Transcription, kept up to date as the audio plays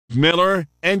Miller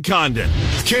and Condon.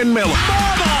 Ken Miller.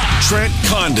 Trent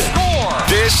Condon.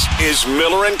 This is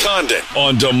Miller and Condon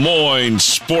on Des Moines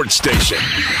Sports Station.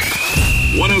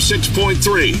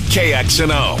 106.3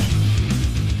 KXNO.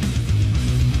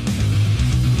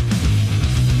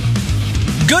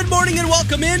 Good morning and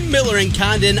welcome in. Miller and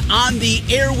Condon on the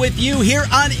air with you here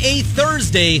on a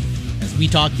Thursday as we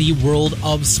talk the world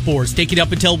of sports. Taking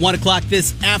up until 1 o'clock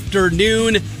this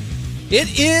afternoon.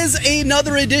 It is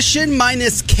another edition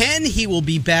minus Ken. He will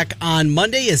be back on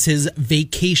Monday as his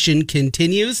vacation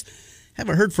continues.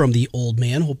 Haven't heard from the old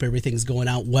man. Hope everything's going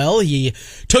out well. He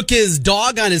took his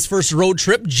dog on his first road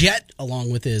trip, Jet,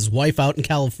 along with his wife out in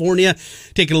California,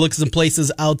 taking a look at some places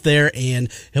out there,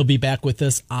 and he'll be back with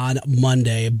us on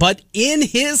Monday. But in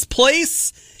his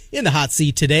place, in the hot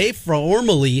seat today,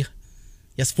 formerly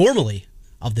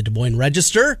of the Des Moines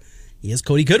Register, he is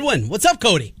Cody Goodwin. What's up,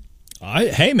 Cody?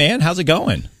 Hey, man, how's it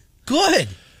going? Good.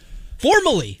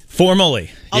 Formally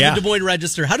of the Des Moines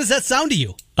Register. How does that sound to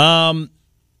you? I'm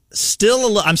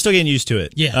still getting used to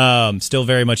it. Yeah. Still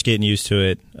very much getting used to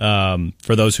it.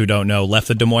 For those who don't know, left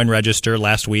the Des Moines Register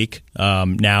last week.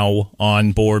 Now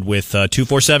on board with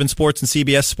 247 Sports and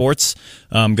CBS Sports.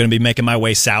 I'm going to be making my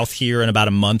way south here in about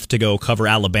a month to go cover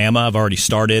Alabama. I've already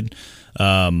started.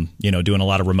 Doing a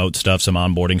lot of remote stuff, some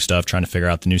onboarding stuff, trying to figure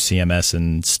out the new CMS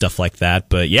and stuff like that.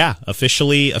 But yeah,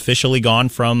 officially gone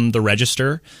from the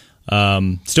Register.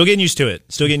 Still getting used to it.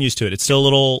 It's still a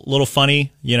little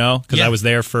funny, because I was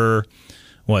there for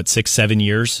 6-7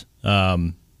 years.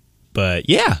 But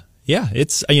yeah,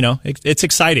 it's it's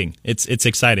exciting. It's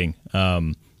exciting.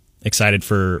 Excited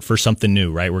for something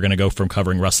new, right? We're going to go from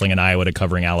covering wrestling in Iowa to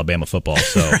covering Alabama football.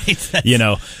 So, right,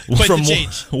 from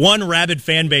one rabid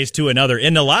fan base to another.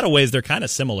 In a lot of ways, they're kind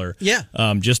of similar. Yeah.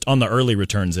 Just on the early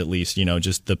returns, at least,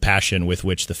 just the passion with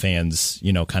which the fans,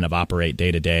 kind of operate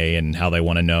day to day and how they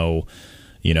want to know.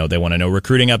 They want to know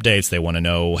recruiting updates. They want to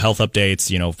know health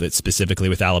updates. Specifically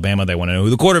with Alabama, they want to know who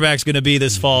the quarterback's going to be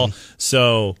this fall.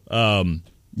 So,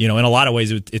 in a lot of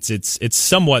ways, it's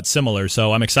somewhat similar.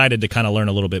 So I'm excited to kind of learn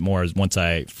a little bit more once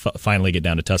I finally get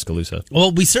down to Tuscaloosa.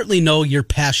 Well, we certainly know your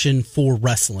passion for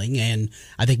wrestling, and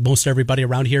I think most everybody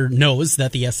around here knows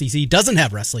that the SEC doesn't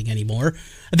have wrestling anymore.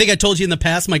 I think I told you in the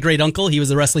past, my great uncle, he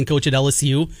was a wrestling coach at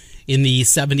LSU in the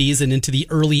 70s and into the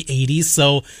early 80s.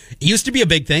 So it used to be a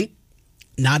big thing.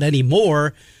 Not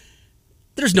anymore.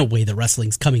 There's no way the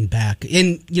wrestling's coming back.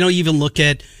 And, you even look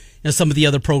at some of the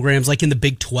other programs like in the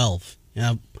Big 12.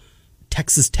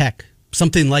 Texas Tech,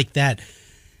 something like that.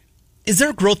 Is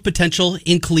there growth potential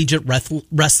in collegiate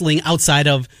wrestling outside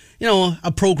of,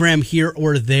 a program here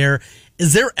or there?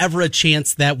 Is there ever a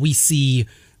chance that we see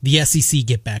the SEC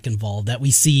get back involved, that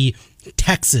we see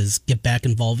Texas get back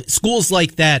involved, schools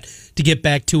like that to get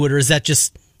back to it, or is that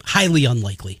just highly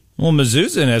unlikely? Well,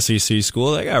 Mizzou's an SEC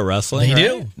school. They got wrestling. They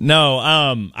right? do. No,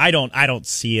 I don't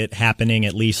see it happening,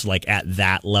 at least like at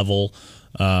that level.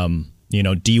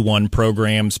 D1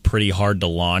 programs pretty hard to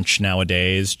launch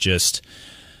nowadays. Just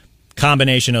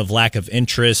combination of lack of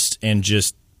interest and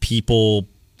just people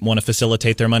want to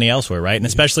facilitate their money elsewhere, right? And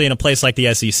especially in a place like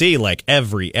the SEC, like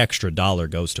every extra dollar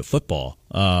goes to football.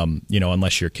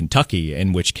 Unless you're Kentucky,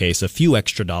 in which case a few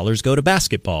extra dollars go to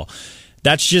basketball.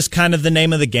 That's just kind of the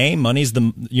name of the game.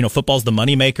 Football's the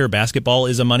moneymaker. Basketball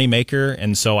is a moneymaker.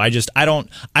 And so I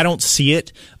don't see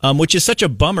it, which is such a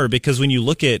bummer because when you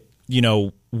look at,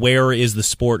 where is the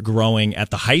sport growing at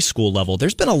the high school level?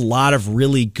 There's been a lot of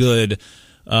really good,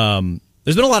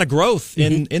 there's been a lot of growth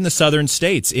in the southern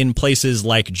states, in places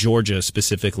like Georgia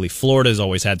specifically. Florida's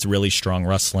always had really strong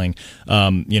wrestling.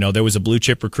 There was a blue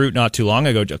chip recruit not too long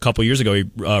ago, a couple years ago, he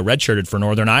redshirted for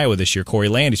Northern Iowa this year, Corey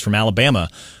Land. He's from Alabama.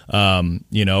 And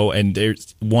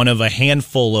there's one of a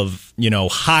handful of,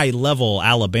 high level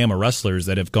Alabama wrestlers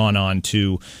that have gone on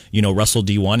to, wrestle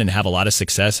D1 and have a lot of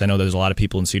success. I know there's a lot of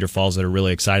people in Cedar Falls that are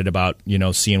really excited about,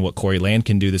 seeing what Corey Land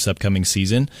can do this upcoming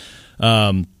season.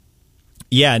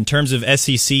 In terms of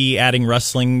SEC adding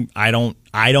wrestling, I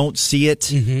don't see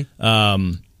it.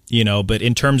 But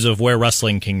in terms of where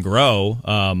wrestling can grow,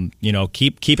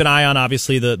 keep an eye on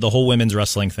obviously the whole women's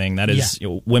wrestling thing. That is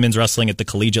women's wrestling at the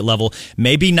collegiate level.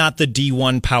 Maybe not the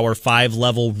D1 Power 5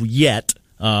 level yet.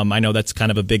 I know that's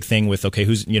kind of a big thing with,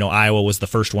 who's, Iowa was the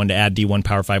first one to add D1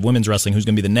 Power 5 women's wrestling. Who's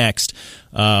going to be the next?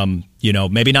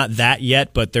 Maybe not that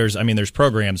yet, but there's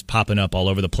programs popping up all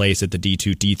over the place at the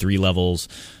D2, D3 levels.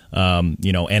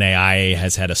 NAIA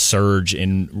has had a surge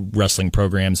in wrestling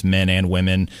programs, men and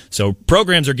women. So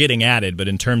programs are getting added, but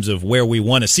in terms of where we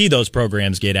want to see those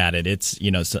programs get added, it's,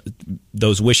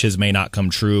 those wishes may not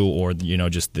come true, or,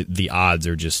 just the odds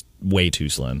are just way too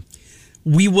slim.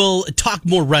 We will talk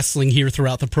more wrestling here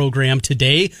throughout the program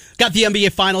today. Got the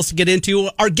NBA Finals to get into.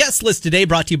 Our guest list today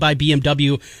brought to you by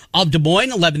BMW of Des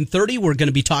Moines, 11:30. We're going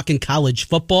to be talking college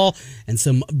football and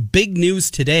some big news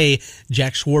today.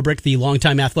 Jack Swarbrick, the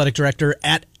longtime athletic director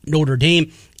at Notre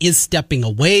Dame, is stepping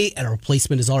away, and a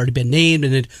replacement has already been named,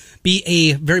 and it'd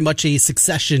be very much a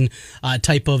succession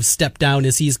type of step down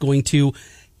as he's going to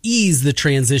ease the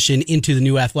transition into the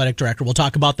new athletic director. We'll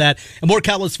talk about that and more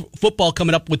college football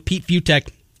coming up with Pete Fiutak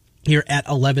here at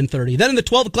 11:30. Then in the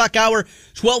 12 o'clock hour,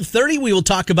 12:30, we will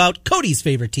talk about Cody's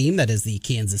favorite team, that is the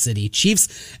Kansas City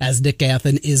Chiefs, as Nick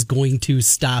Athen is going to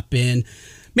stop in.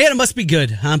 Man, it must be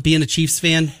good, huh, being a Chiefs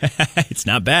fan? It's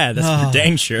not bad, that's for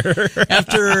dang sure.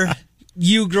 After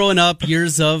you growing up,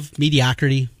 years of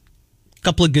mediocrity, a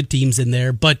couple of good teams in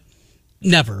there, but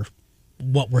never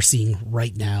what we're seeing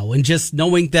right now. And just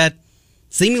knowing that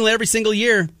seemingly every single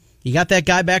year, you got that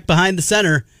guy back behind the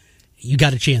center, you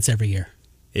got a chance every year.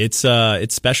 It's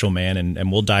special, man,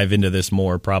 and we'll dive into this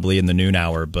more probably in the noon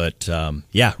hour. But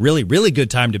yeah, really, really good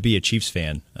time to be a Chiefs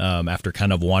fan after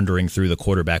kind of wandering through the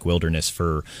quarterback wilderness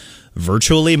for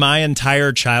virtually my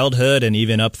entire childhood and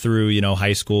even up through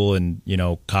high school and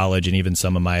college and even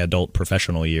some of my adult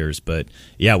professional years. But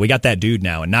yeah, we got that dude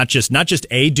now, and not just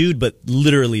a dude, but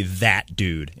literally that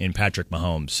dude in Patrick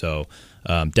Mahomes. So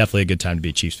definitely a good time to be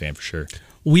a Chiefs fan for sure.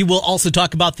 We will also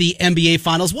talk about the NBA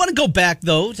Finals. Want to go back,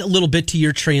 though, a little bit to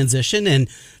your transition and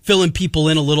filling people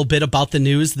in a little bit about the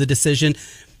news, the decision.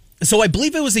 So I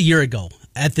believe it was a year ago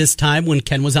at this time when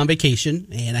Ken was on vacation,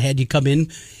 and I had you come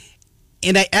in,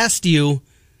 and I asked you,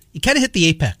 you kind of hit the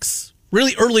apex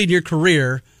really early in your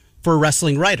career for a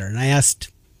wrestling writer. And I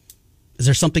asked, is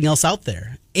there something else out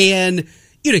there? And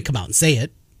you didn't come out and say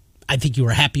it. I think you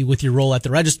were happy with your role at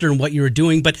the Register and what you were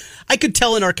doing, but I could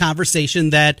tell in our conversation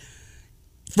that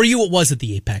for you, it was at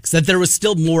the apex, that there was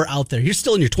still more out there. You're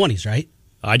still in your 20s, right?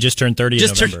 I just turned 30 in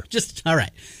November. All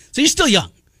right. So you're still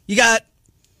young. You got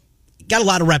a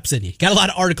lot of reps in you. Got a lot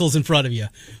of articles in front of you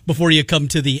before you come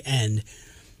to the end.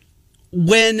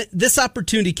 When this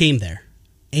opportunity came there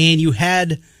and you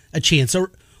had a chance,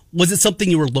 or was it something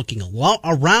you were looking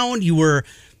around? You were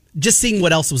just seeing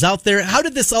what else was out there? How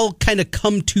did this all kind of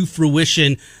come to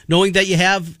fruition, knowing that you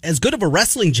have as good of a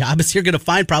wrestling job as you're going to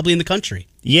find probably in the country?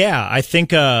 Yeah, I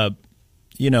think, there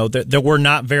were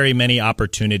not very many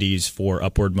opportunities for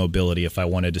upward mobility if I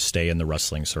wanted to stay in the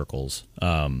wrestling circles.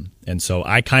 And so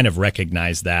I kind of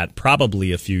recognized that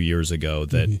probably a few years ago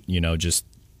that, just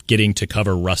getting to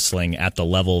cover wrestling at the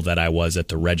level that I was at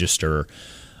the Register,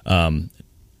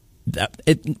 that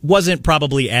it wasn't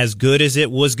probably as good as it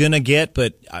was going to get,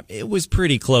 but it was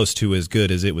pretty close to as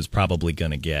good as it was probably going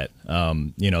to get.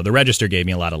 The Register gave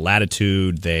me a lot of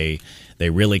latitude. They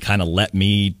really kind of let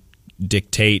me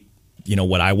dictate,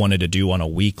 what I wanted to do on a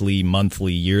weekly,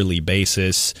 monthly, yearly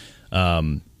basis.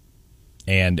 I'm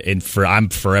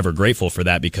forever grateful for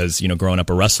that because, growing up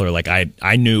a wrestler, like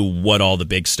I knew what all the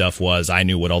big stuff was. I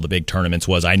knew what all the big tournaments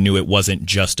was. I knew it wasn't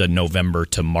just a November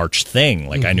to March thing.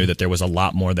 Like I knew that there was a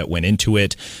lot more that went into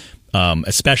it,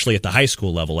 especially at the high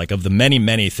school level. Like of the many,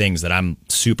 many things that I'm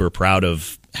super proud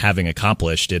of having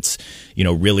accomplished, it's,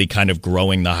 really kind of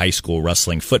growing the high school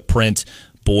wrestling footprint,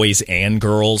 boys and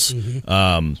girls.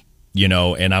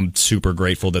 And I'm super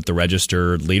grateful that the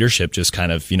Register leadership just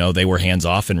kind of, they were hands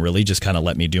off and really just kind of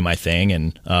let me do my thing.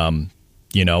 And,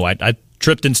 I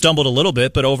tripped and stumbled a little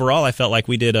bit, but overall I felt like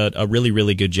we did a really,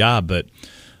 really good job. But,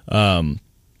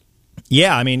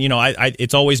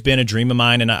 it's always been a dream of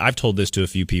mine. And I've told this to a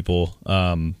few people,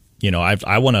 I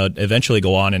want to eventually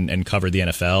go on and cover the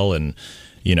NFL. And,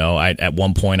 at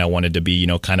one point I wanted to be,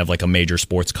 kind of like a major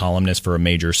sports columnist for a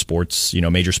major sports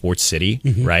city,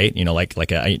 right?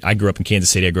 I grew up in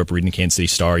Kansas City. I grew up reading the Kansas City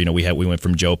Star. We went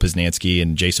from Joe Poznansky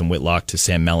and Jason Whitlock to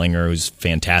Sam Mellinger, who's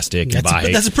fantastic.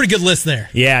 That's a pretty good list there.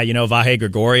 Yeah, Vahe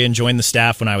Gregorian joined the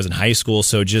staff when I was in high school.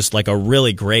 So just like a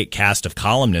really great cast of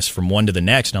columnists from one to the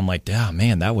next. And I'm like,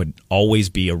 man, that would always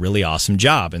be a really awesome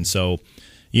job. And so,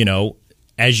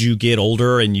 as you get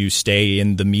older and you stay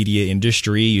in the media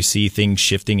industry, you see things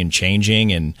shifting and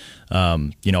changing. And,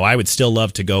 I would still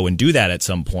love to go and do that at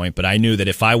some point. But I knew that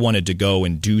if I wanted to go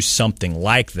and do something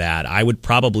like that, I would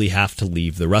probably have to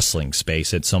leave the wrestling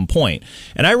space at some point.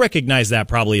 And I recognized that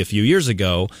probably a few years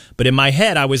ago. But in my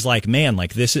head, I was like, man,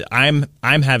 like I'm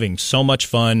having so much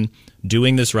fun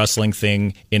doing this wrestling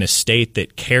thing in a state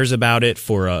that cares about it,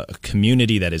 for a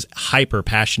community that is hyper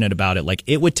passionate about it. Like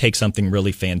it would take something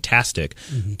really fantastic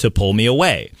to pull me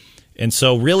away. And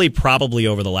so really probably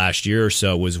over the last year or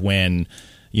so was when,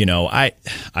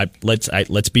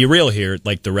 let's be real here.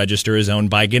 Like the Register is owned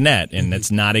by Gannett, and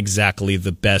it's not exactly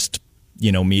the best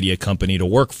media company to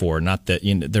work for. Not that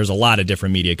there's a lot of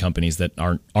different media companies that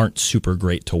aren't super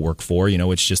great to work for.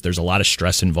 It's just there's a lot of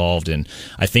stress involved. And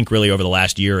I think really over the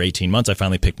last year or 18 months, I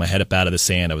finally picked my head up out of the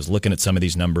sand. I was looking at some of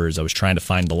these numbers. I was trying to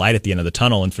find the light at the end of the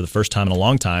tunnel. And for the first time in a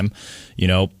long time,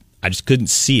 I just couldn't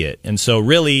see it. And so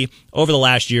really over the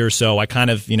last year or so, I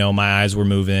kind of, my eyes were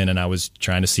moving and I was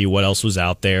trying to see what else was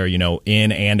out there,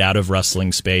 in and out of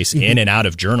wrestling space, in and out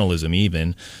of journalism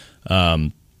even.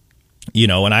 And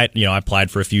I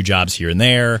applied for a few jobs here and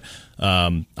there.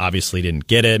 Obviously didn't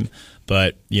get it,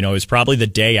 but it was probably the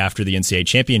day after the NCAA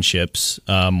championships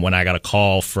when I got a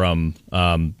call from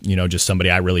just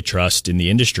somebody I really trust in the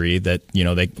industry that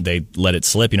they let it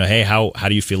slip. Hey, how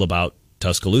do you feel about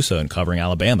Tuscaloosa and covering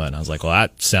Alabama? And I was like, well,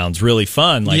 that sounds really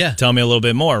fun. Tell me a little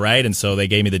bit more, right? And so they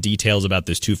gave me the details about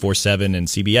this 247 and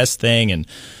CBS thing, and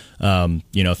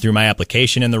through my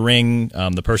application in the ring,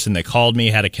 the person that called me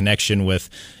had a connection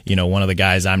with, one of the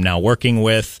guys I'm now working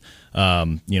with.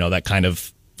 That kind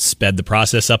of sped the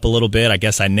process up a little bit. I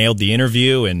guess I nailed the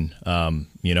interview, and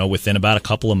within about a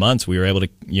couple of months, we were able to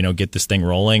get this thing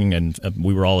rolling, and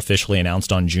we were all officially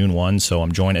announced on June 1. So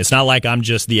I'm joining. It's not like I'm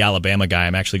just the Alabama guy.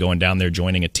 I'm actually going down there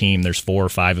joining a team. There's 4 or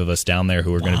 5 of us down there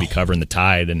who are going to be covering the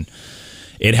Tide, and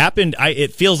it happened.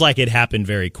 It feels like it happened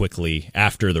very quickly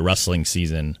after the wrestling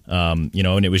season. And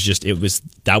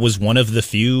that was one of the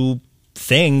few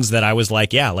things that I was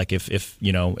like, yeah, like if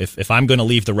I'm going to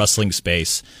leave the wrestling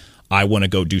space, I want to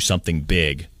go do something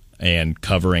big. And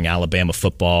covering Alabama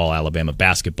football, Alabama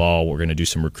basketball, we're going to do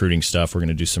some recruiting stuff. We're going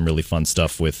to do some really fun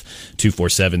stuff with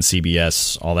 247,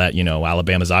 CBS, all that.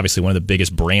 Alabama's obviously one of the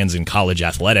biggest brands in college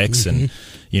athletics, and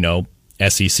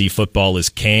SEC football is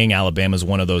king. Alabama's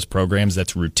one of those programs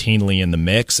that's routinely in the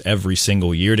mix every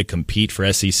single year to compete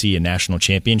for SEC and national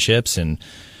championships, and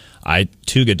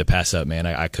too good to pass up, man.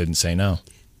 I couldn't say no.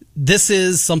 This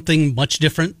is something much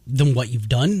different than what you've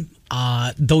done.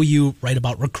 Though you write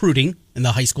about recruiting in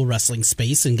the high school wrestling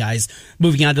space and guys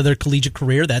moving on to their collegiate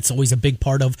career, that's always a big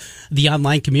part of the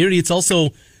online community. It's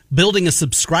also building a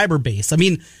subscriber base. I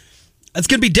mean, it's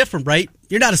going to be different, right?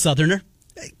 You're not a Southerner.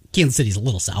 Kansas City's a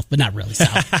little south, but not really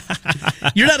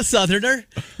south. You're not a Southerner.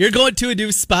 You're going to a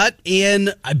new spot,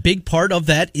 and a big part of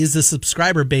that is the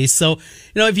subscriber base. So,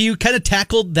 have you kind of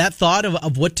tackled that thought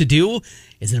of what to do?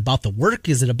 Is it about the work?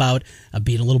 Is it about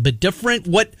being a little bit different?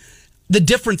 What the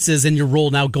differences in your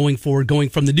role now going forward, going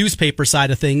from the newspaper side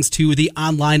of things to the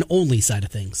online-only side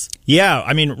of things? Yeah,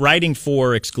 I mean, writing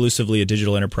for exclusively a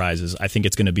digital enterprises, I think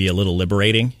it's going to be a little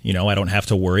liberating. I don't have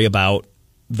to worry about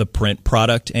the print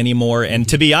product anymore. And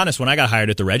to be honest, when I got hired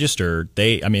at the Register,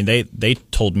 they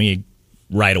told me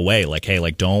right away, like, hey,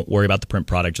 like, don't worry about the print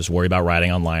product, just worry about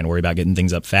writing online, worry about getting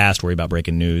things up fast, worry about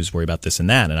breaking news, worry about this and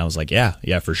that. And I was like,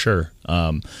 yeah, for sure.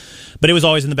 But it was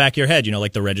always in the back of your head,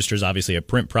 like the Register is obviously a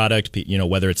print product,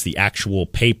 whether it's the actual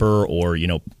paper or,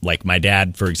 like my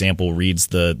dad, for example, reads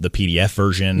the PDF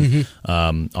version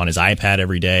on his iPad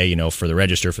every day, for the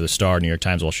Register, for the Star, New York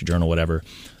Times, Wall Street Journal, whatever.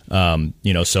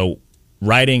 So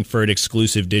writing for an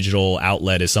exclusive digital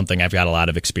outlet is something I've got a lot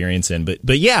of experience in.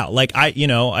 But yeah, like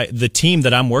the team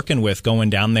that I'm working with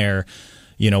going down there,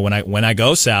 when I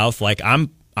go south, like I'm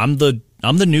the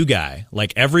new guy.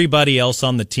 Like everybody else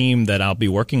on the team that I'll be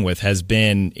working with has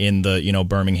been in the,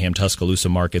 Birmingham, Tuscaloosa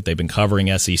market. They've been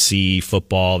covering SEC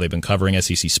football. They've been covering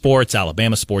SEC sports,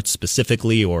 Alabama sports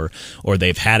specifically, or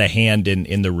they've had a hand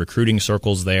in the recruiting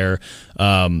circles there.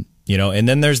 And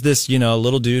then there's this,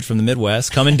 little dude from the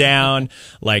Midwest coming down,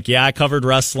 like, yeah, I covered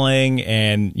wrestling,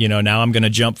 and, now I'm going to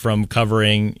jump from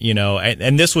covering,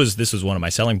 and this was one of my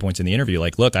selling points in the interview.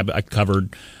 Like, look, I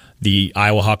covered the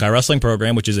Iowa Hawkeye Wrestling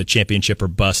Program, which is a championship or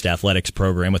bust athletics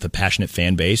program with a passionate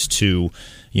fan base, to,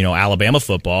 Alabama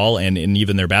football and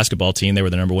even their basketball team. They were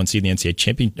the number 1 seed in the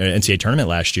NCAA tournament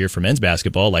last year for men's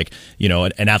basketball. Like,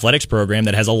 an athletics program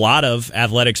that has a lot of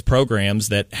athletics programs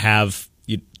that have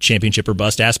championship or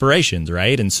bust aspirations,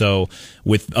 right? And so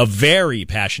with a very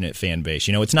passionate fan base,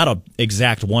 it's not a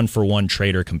exact 1-for-1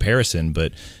 trade or comparison,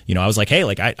 but, I was like, hey,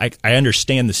 like I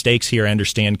understand the stakes here. I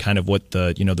understand kind of what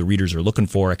the readers are looking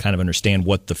for. I kind of understand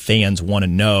what the fans want to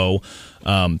know.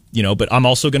 But I'm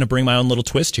also going to bring my own little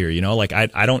twist here, like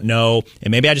I don't know,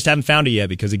 and maybe I just haven't found it yet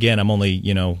because again, I'm only,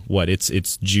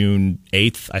 it's June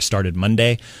 8th. I started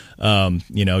Monday,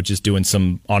 just doing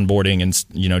some onboarding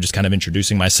and, just kind of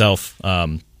introducing myself.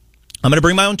 I'm going to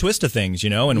bring my own twist to things,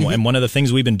 and one of the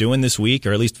things we've been doing this week,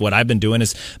 or at least what I've been doing,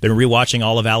 is been rewatching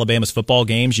all of Alabama's football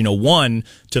games, one,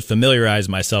 to familiarize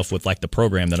myself with like the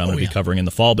program that I'm going to be covering in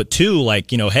the fall, but two, like,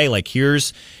 hey, like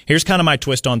here's kind of my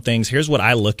twist on things. Here's what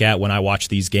I look at when I watch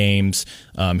these games.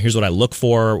 Here's what I look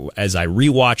for as I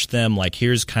rewatch them. Like,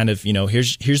 here's kind of,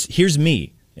 here's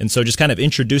me. And so just kind of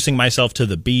introducing myself to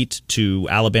the beat, to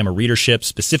Alabama readership,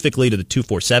 specifically to the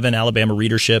 247 Alabama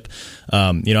readership.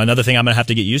 Another thing I'm going to have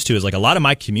to get used to is like a lot of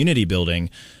my community building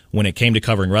when it came to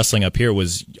covering wrestling up here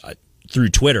was through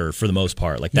Twitter for the most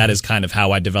part. Like that is kind of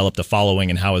how I developed a following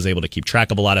and how I was able to keep track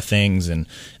of a lot of things. And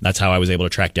that's how I was able to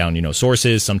track down,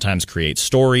 sources, sometimes create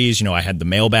stories. I had the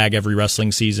mailbag every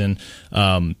wrestling season.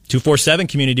 247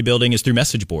 community building is through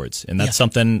message boards. And that's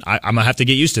something I'm going to have to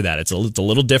get used to that. It's a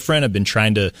little different. I've been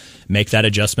trying to make that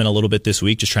adjustment a little bit this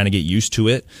week, just trying to get used to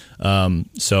it.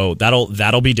 So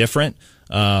that'll be different.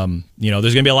 There's going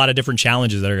to be a lot of different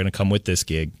challenges that are going to come with this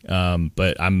gig.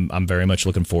 But I'm very much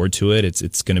looking forward to it.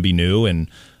 It's going to be new. And,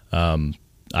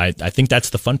 I think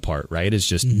that's the fun part, right? Is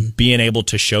just being able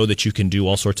to show that you can do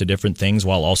all sorts of different things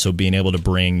while also being able to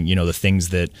bring, the things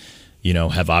that,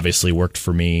 have obviously worked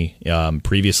for me,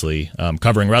 previously,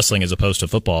 covering wrestling as opposed to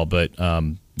football. But,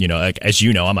 like, as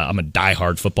you know, I'm a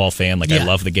diehard football fan. Like I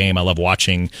love the game. I love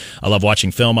watching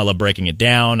film. I love breaking it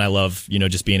down. I love,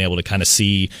 just being able to kind of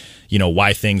see,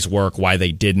 why things work, why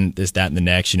they didn't, this, that, and the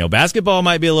next. Basketball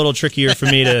might be a little trickier for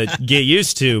me to get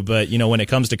used to, but, when it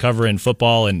comes to covering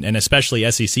football and especially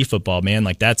SEC football, man,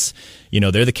 like that's,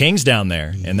 they're the kings down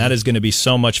there. And that is going to be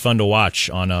so much fun to watch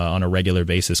on a regular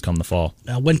basis come the fall.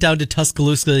 I went down to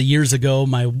Tuscaloosa years ago.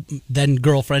 My then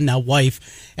girlfriend, now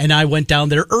wife, and I went down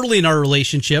there early in our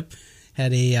relationship,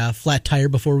 had a flat tire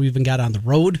before we even got on the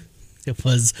road. It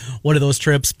was one of those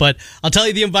trips, but I'll tell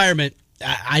you the environment.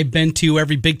 I've been to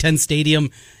every Big Ten stadium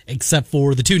except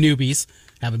for the two newbies.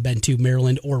 Haven't been to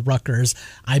Maryland or Rutgers.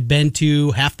 I've been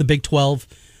to half the Big 12.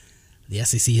 The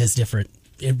SEC is different.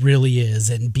 It really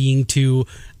is. And being to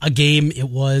a game, it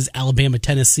was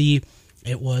Alabama-Tennessee.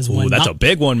 It was that's a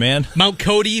big one, man. Mount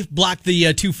Cody blocked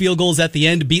the 2 field goals at the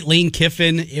end to beat Lane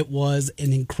Kiffin. It was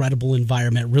an incredible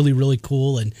environment. Really, really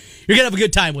cool. And you're going to have a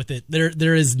good time with it.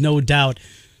 There is no doubt.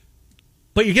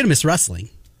 But you're going to miss wrestling,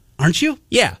 aren't you?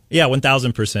 Yeah,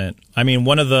 1,000%. I mean,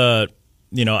 one of the,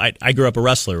 I grew up a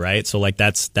wrestler, right? So like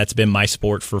that's been my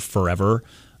sport for forever.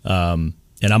 And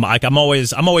I'm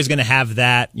always going to have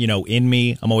that, in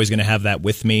me. I'm always going to have that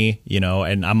with me,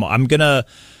 and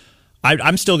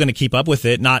I'm still going to keep up with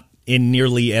it, not in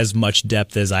nearly as much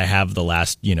depth as I have the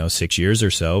last, 6 years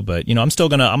or so, but I'm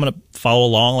going to follow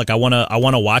along. Like I want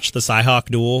to watch the Cyhawk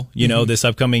duel, this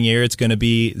upcoming year. It's going to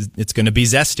be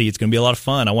zesty. It's going to be a lot of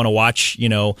fun. I want to watch,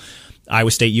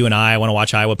 Iowa State, I want to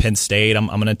watch Iowa, Penn State. I'm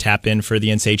going to tap in for the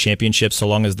NCAA championship so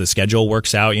long as the schedule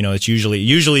works out. It's usually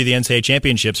the NCAA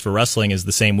championships for wrestling is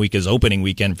the same week as opening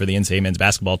weekend for the NCAA men's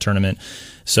basketball tournament.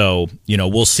 So,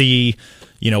 we'll see,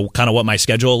 kind of what my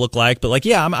schedule will look like. But like,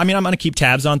 yeah, I'm going to keep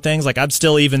tabs on things. Like I'm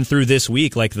still even through this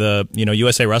week, like the,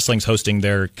 USA Wrestling's hosting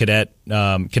their cadet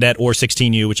or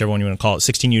 16U, whichever one you want to call it,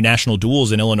 16U national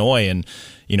duels in Illinois. And,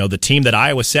 the team that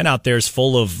Iowa sent out there is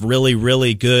full of really,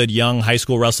 really good young high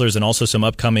school wrestlers and also some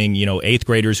upcoming, 8th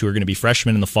graders who are going to be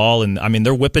freshmen in the fall. And I mean,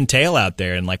 they're whipping tail out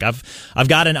there. And like, I've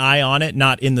got an eye on it,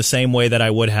 not in the same way that I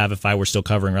would have if I were still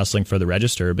covering wrestling for the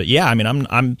Register. But yeah, I mean,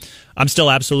 I'm still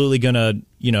absolutely going to,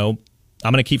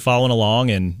 I'm going to keep following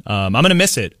along and, I'm going to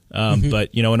miss it. But,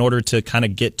 in order to kind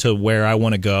of get to where I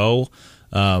want to go,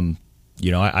 I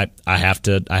have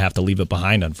to leave it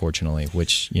behind, unfortunately,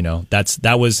 which, that's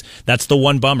the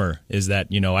one bummer is that,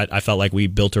 I felt like we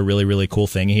built a really, really cool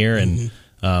thing here. And,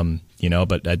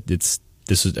 but this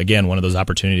is again, one of those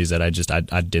opportunities that I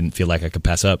didn't feel like I could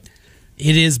pass up.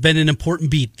 It has been an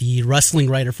important beat. The wrestling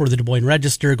writer for the Des Moines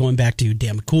Register, going back to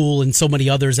Dan McCool and so many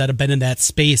others that have been in that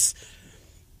space.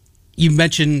 You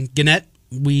mentioned Gannett.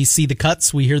 We see the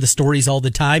cuts. We hear the stories all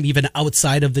the time, even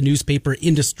outside of the newspaper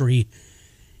industry.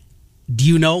 Do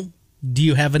you know? Do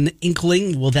you have an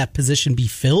inkling? Will that position be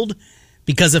filled?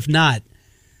 Because if not,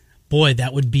 boy,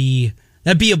 that'd be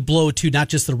a blow to not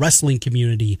just the wrestling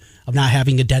community of not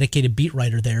having a dedicated beat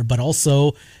writer there, but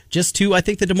also just to, I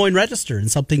think, the Des Moines Register and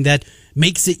something that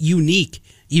makes it unique,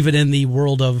 even in the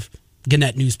world of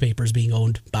Gannett newspapers being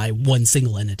owned by one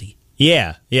single entity.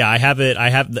 Yeah, I have it.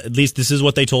 At least this is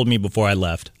what they told me before I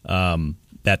left.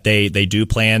 That they do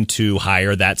plan to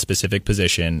hire that specific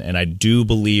position, and I do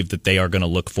believe that they are going to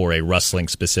look for a wrestling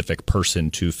specific person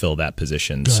to fill that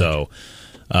position. Good. So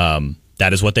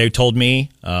that is what they told me.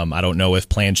 I don't know if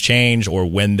plans change or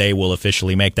when they will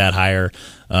officially make that hire.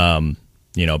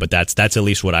 But that's at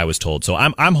least what I was told. So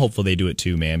I'm hopeful they do it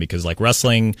too, man, because like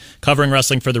covering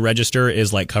wrestling for the Register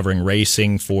is like covering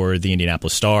racing for the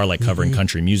Indianapolis Star, like covering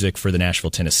country music for the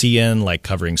Nashville Tennessean, like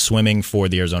covering swimming for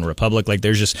the Arizona Republic. Like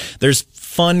there's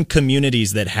fun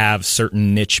communities that have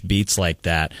certain niche beats like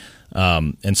that.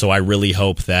 And so I really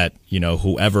hope that,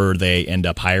 whoever they end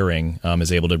up hiring,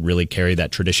 is able to really carry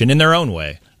that tradition in their own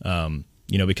way.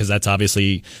 because that's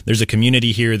obviously there's a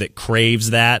community here that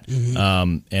craves that.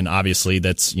 And obviously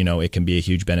that's, it can be a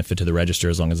huge benefit to the Register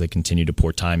as long as they continue to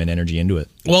pour time and energy into it.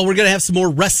 Well, we're going to have some more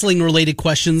wrestling related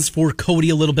questions for Cody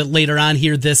a little bit later on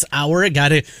here this hour. I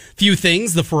got a few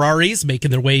things. The Ferraris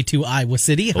making their way to Iowa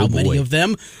City. How many of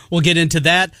them? We'll get into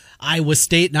that. Iowa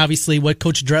State and obviously what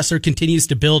Coach Dresser continues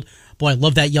to build. Boy, I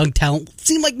love that young talent.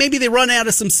 Seemed like maybe they run out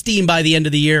of some steam by the end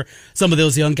of the year, some of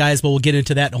those young guys, but we'll get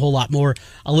into that and a whole lot more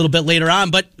a little bit later on.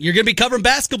 But you're going to be covering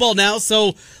basketball now,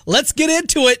 so let's get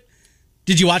into it.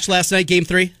 Did you watch last night, Game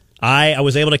 3? I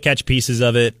was able to catch pieces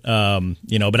of it,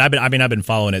 but I've been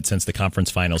following it since the conference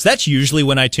finals. That's usually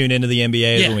when I tune into the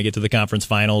NBA is when we get to the conference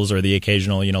finals or the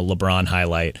occasional, LeBron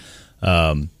highlight.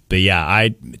 But yeah,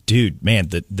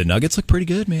 the Nuggets look pretty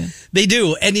good, man. They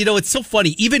do. And, it's so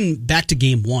funny. Even back to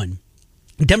Game 1,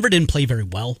 Denver didn't play very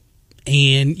well.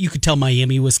 And you could tell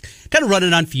Miami was kind of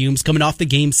running on fumes coming off the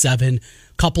Game 7,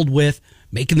 coupled with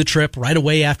making the trip right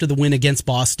away after the win against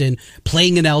Boston,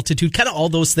 playing in altitude, kind of all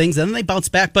those things. And then they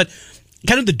bounced back. But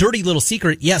kind of the dirty little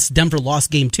secret, yes, Denver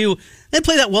lost Game 2. They didn't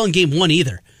play that well in Game 1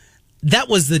 either. That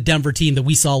was the Denver team that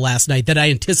we saw last night that I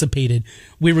anticipated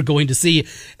we were going to see.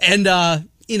 And,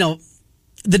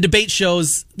 the debate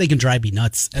shows they can drive me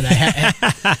nuts. And I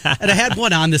had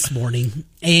one on this morning.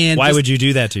 And why would you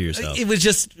do that to yourself? It was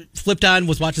just flipped on,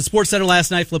 was watching SportsCenter last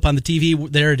night, flip on the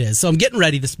TV. There it is. So I'm getting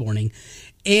ready this morning.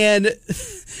 And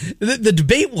the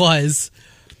debate was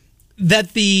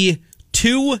that the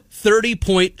two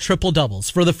 30-point triple-doubles,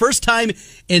 for the first time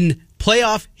in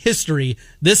playoff history,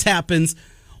 this happens.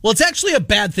 Well, it's actually a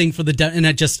bad thing for and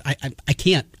I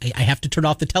can't. I have to turn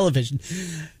off the television.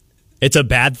 It's a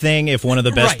bad thing if one of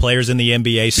the best players in the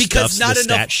NBA stuffs the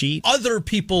stat sheet. Other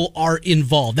people are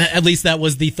involved. At least that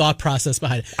was the thought process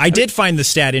behind it. I did find the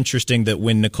stat interesting that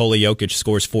when Nikola Jokic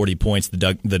scores 40 points,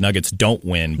 the Nuggets don't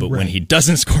win. But when he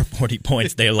doesn't score 40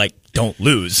 points, they're like, don't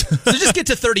lose. So just get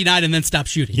to 39 and then stop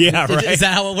shooting. Yeah, right. Is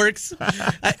that how it works?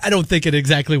 I don't think it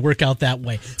exactly work out that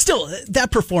way. Still,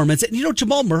 that performance,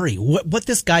 Jamal Murray, what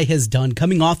this guy has done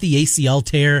coming off the ACL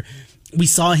tear, we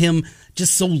saw him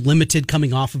just so limited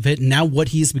coming off of it, and now what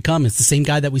he's become. It's the same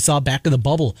guy that we saw back in the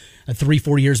bubble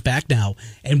 3-4 years back now,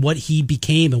 and what he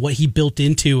became and what he built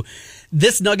into.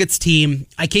 This Nuggets team,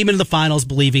 I came into the finals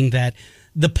believing that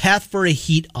the path for a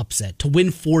Heat upset, to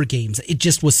win 4 games, it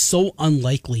just was so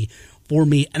unlikely for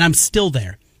me, and I'm still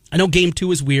there. I know Game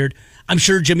 2 is weird. I'm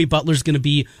sure Jimmy Butler's going to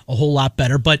be a whole lot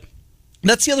better, but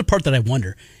that's the other part that I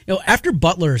wonder. After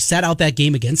Butler sat out that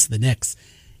game against the Knicks,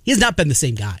 he has not been the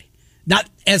same guy. Not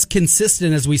as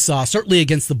consistent as we saw, certainly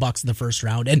against the Bucks in the first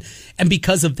round. And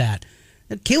because of that,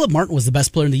 Caleb Martin was the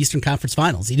best player in the Eastern Conference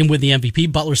Finals. He didn't win the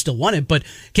MVP. Butler still won it, but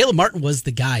Caleb Martin was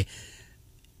the guy.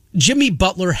 Jimmy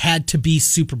Butler had to be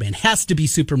Superman, has to be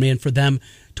Superman for them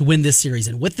to win this series.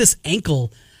 And with this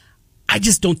ankle, I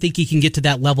just don't think he can get to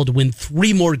that level to win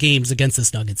 3 more games against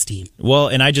this Nuggets team. Well,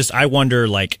 and I wonder,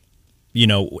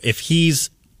 if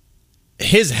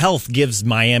his health gives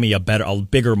Miami a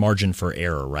bigger margin for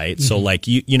error, right?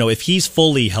 Mm-hmm. So if he's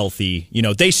fully healthy,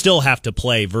 they still have to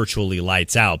play virtually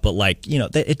lights out, but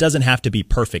it doesn't have to be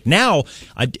perfect. Now,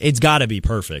 it's got to be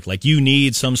perfect. You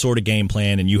need some sort of game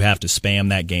plan, and you have to spam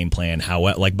that game plan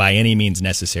by any means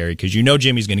necessary, because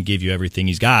Jimmy's going to give you everything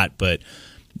he's got, but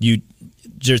you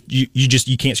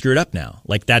can't screw it up now.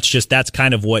 That's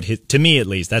kind of what to me at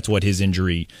least, that's what his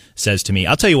injury says to me.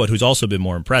 I'll tell you who's also been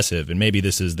more impressive, and maybe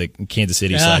this is the Kansas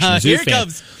City / Mizzou here fan. Here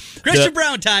comes Christian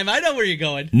Brown time. I know where you're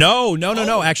going. No.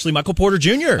 Actually, Michael Porter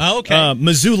Jr. Oh, okay.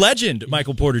 Mizzou legend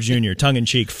Michael Porter Jr. Tongue in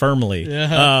cheek, firmly.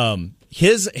 Uh-huh.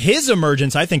 His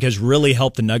emergence, I think, has really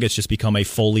helped the Nuggets just become a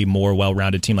fully more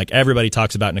well-rounded team. Everybody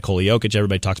talks about Nikola Jokic,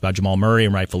 everybody talks about Jamal Murray,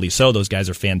 and rightfully so. Those guys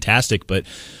are fantastic, but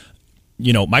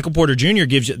Michael Porter Jr.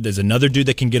 there's another dude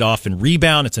that can get off and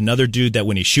rebound. It's another dude that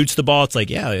when he shoots the ball, it's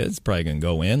it's probably going to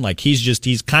go in.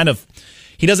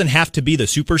 He doesn't have to be the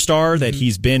superstar that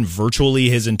he's been virtually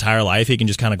his entire life. He can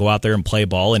just kind of go out there and play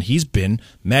ball, and he's been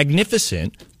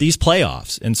magnificent these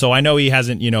playoffs. And so I know he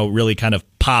hasn't, really kind of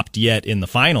popped yet in the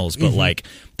finals, but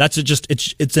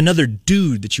it's another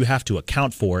dude that you have to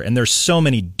account for. And there's so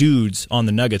many dudes on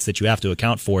the Nuggets that you have to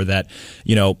account for that,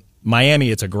 Miami,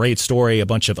 it's a great story. A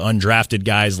bunch of undrafted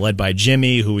guys led by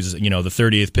Jimmy, who was, the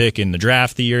 30th pick in the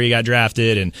draft the year he got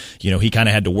drafted. And, he kind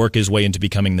of had to work his way into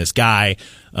becoming this guy.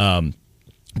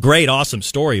 Great, awesome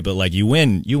story. But you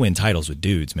win titles with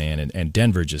dudes, man. And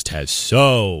Denver just has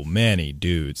so many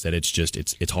dudes that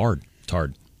it's hard. It's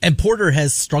hard. And Porter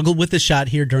has struggled with the shot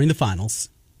here during the finals.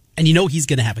 And he's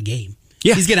going to have a game.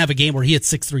 Yeah. He's going to have a game where he hits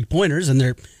 6 3-pointers,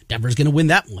 and Denver's going to win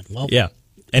that one. Well, yeah.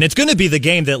 And it's going to be the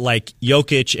game that, like,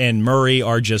 Jokic and Murray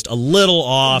are just a little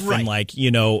off, right. and, like,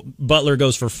 Butler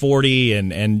goes for 40,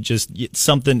 and just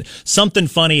something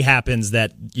funny happens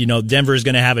that, Denver is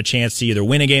going to have a chance to either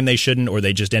win a game they shouldn't, or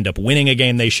they just end up winning a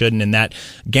game they shouldn't. And that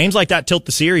games like that tilt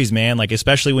the series, man. Like,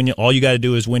 especially when all you got to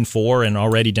do is win 4, and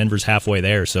already Denver's halfway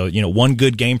there. So, one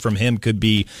good game from him could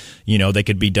be, they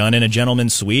could be done in a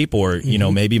gentleman's sweep, or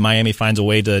maybe Miami finds a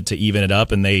way to even it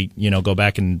up, and they go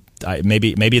back and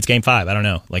maybe it's game 5. I don't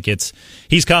know. Like,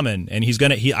 he's coming, and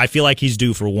I feel like he's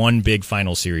due for one big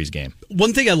final series game.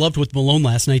 One thing I loved with Malone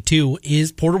last night too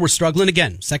is Porter was struggling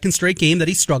again. Second straight game that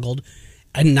he struggled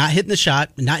and not hitting the shot,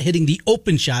 not hitting the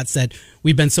open shots that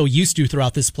we've been so used to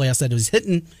throughout this playoffs that he was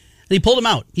hitting, and he pulled him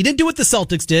out. He didn't do what the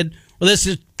Celtics did, where they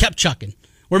just kept chucking.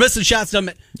 We're missing shots.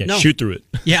 No. Shoot through it.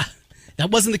 Yeah,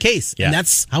 that wasn't the case. Yeah. And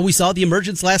that's how we saw the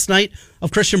emergence last night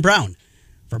of Christian Brown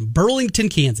from Burlington,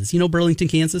 Kansas. You know Burlington,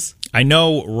 Kansas? I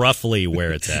know roughly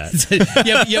where it's at.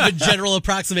 you have a general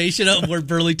approximation of where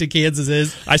Burlington, Kansas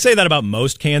is? I say that about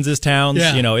most Kansas towns.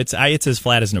 Yeah. It's as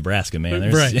flat as Nebraska,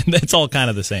 man. Right. It's all kind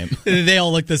of the same. They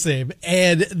all look the same.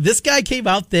 And this guy came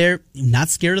out there not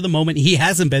scared of the moment. He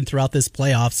hasn't been throughout this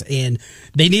playoffs, and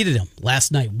they needed him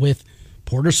last night with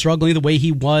Porter struggling the way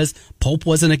he was. Pope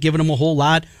wasn't giving him a whole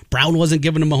lot. Brown wasn't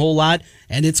giving him a whole lot.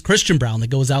 And it's Christian Brown that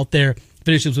goes out there,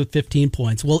 finishes with 15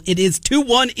 points. Well, it is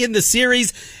 2-1 in the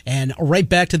series, and right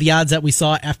back to the odds that we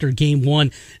saw after game 1.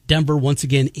 Denver, once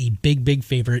again, a big, big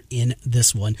favorite in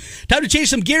this one. Time to change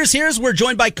some gears here as we're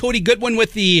joined by Cody Goodwin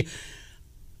with the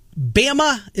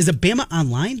Bama. Is it Bama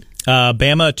Online?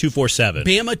 Bama 247.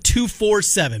 Bama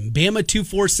 247. Bama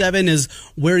 247 is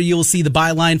where you'll see the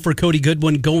byline for Cody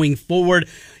Goodwin going forward.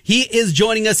 He is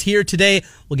joining us here today.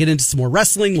 We'll get into some more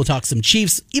wrestling. We'll talk some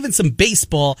Chiefs, even some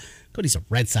baseball. Cody's a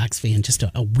Red Sox fan, just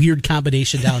a weird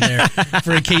combination down there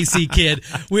for a KC kid.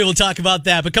 We will talk about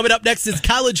that. But coming up next is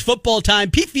college football time.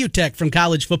 Pete Fiutak from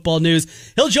College Football News.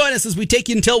 He'll join us as we take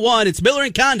you until 1. It's Miller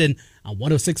and Condon on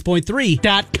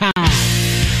 106.3.com.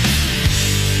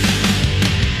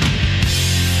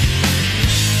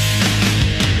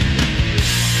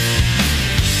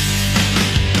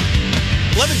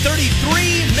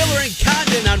 11:33, Miller and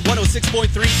Condon on 106.3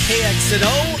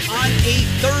 KXNO on a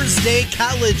Thursday.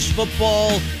 College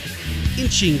football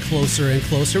inching closer and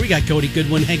closer. We got Cody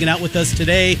Goodwin hanging out with us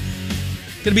today.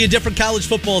 Going to be a different college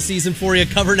football season for you,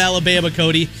 covering Alabama,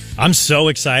 Cody. I'm so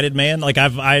excited, man. Like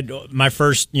my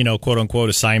first, quote unquote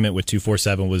assignment with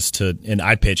 247 was and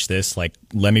I pitched this, like,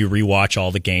 let me rewatch all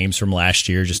the games from last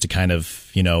year just to kind of,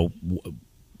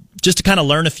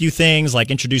 learn a few things,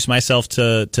 like introduce myself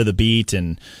to the beat,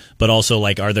 but also,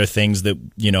 like, are there things that,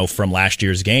 from last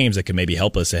year's games that could maybe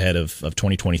help us ahead of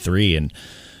 2023? And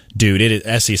dude,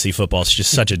 SEC football is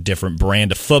just such a different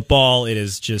brand of football. It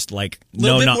is just like a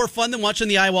little bit more fun than watching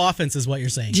the Iowa offense, is what you're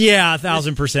saying. Yeah,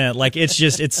 1,000%. Like,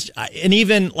 and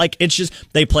even like it's just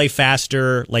they play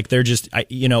faster. Like, they're just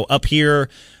up here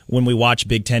when we watch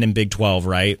Big 10 and Big 12,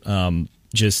 right?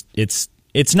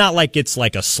 It's not like it's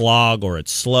like a slog or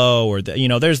it's slow or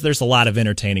there's a lot of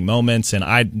entertaining moments,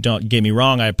 and don't get me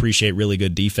wrong, I appreciate really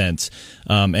good defense,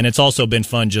 and it's also been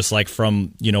fun just like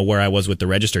from where I was with the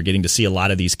Register, getting to see a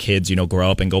lot of these kids grow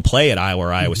up and go play at Iowa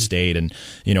or Iowa State, and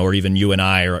or even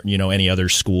UNI or any other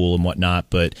school and whatnot.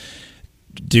 But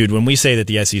dude, when we say that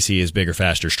the SEC is bigger,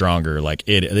 faster, stronger, like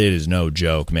it is no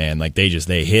joke, man. Like they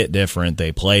hit different,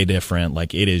 they play different.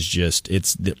 Like it's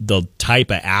the type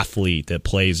of athlete that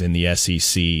plays in the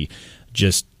SEC.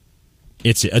 Just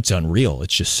it's unreal.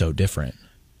 It's just so different.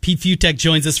 Pete Fiutak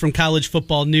joins us from College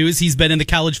Football News. He's been in the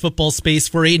college football space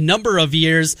for a number of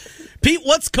years. Pete,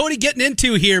 what's Cody getting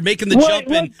into here, making the jump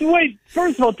in? Wait,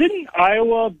 first of all, didn't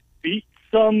Iowa beat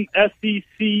some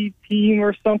SEC team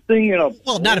or something?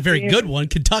 Well, not a very good one,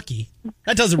 Kentucky.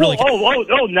 That doesn't really.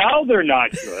 Now they're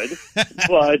not good.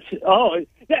 But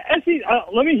SEC.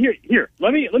 Let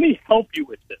me help you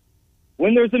with this.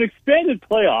 When there's an expanded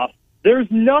playoff, there's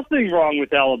nothing wrong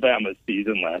with Alabama's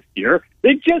season last year.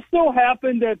 They just so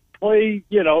happened to play,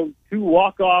 2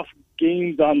 walk-off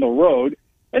games on the road,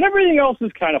 and everything else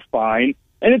is kind of fine.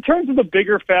 And in terms of the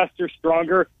bigger, faster,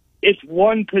 stronger, it's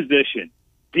one position.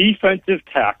 Defensive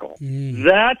tackle.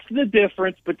 That's the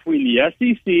difference between the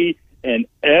SEC and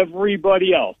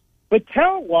everybody else. But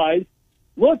talent-wise,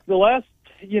 look, the last,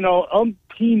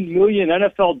 umpteen million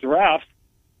NFL drafts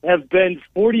have been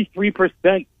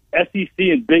 43% SEC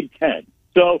and Big Ten.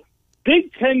 So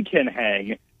Big Ten can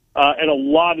hang at a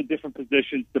lot of different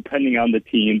positions depending on the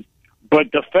teams.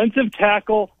 But defensive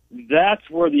tackle, that's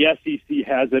where the SEC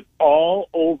has it all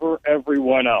over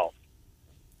everyone else.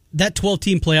 That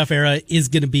 12-team playoff era is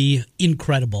going to be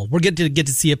incredible. We're going to get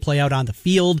to see it play out on the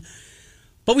field.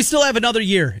 But we still have another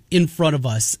year in front of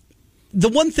us. The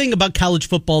one thing about college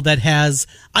football that has,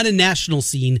 on a national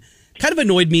scene, kind of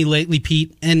annoyed me lately,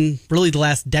 Pete, and really the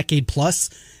last decade plus,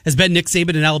 has been Nick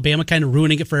Saban and Alabama kind of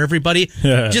ruining it for everybody.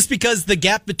 Just because the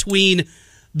gap between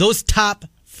those top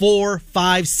 4,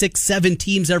 5, 6, 7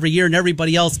 teams every year and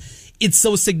everybody else, it's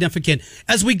so significant.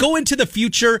 As we go into the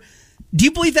future, do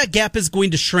you believe that gap is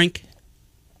going to shrink?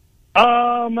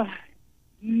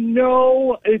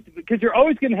 No, because you're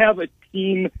always going to have a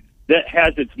team that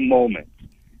has its moments.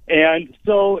 And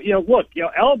so, look,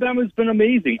 Alabama's been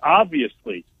amazing,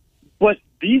 obviously, but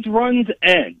these runs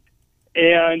end.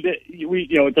 And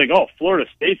it's like, Florida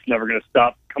State's never going to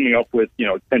stop coming up with,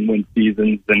 10-win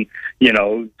seasons and,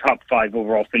 top 5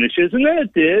 overall finishes. And then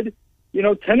it did.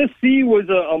 Tennessee was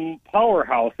a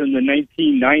powerhouse in the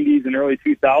 1990s and early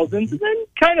 2000s and then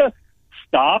kind of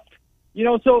stopped.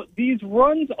 So these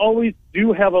runs always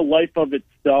do have a life of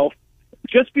itself.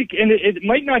 And it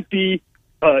might not be,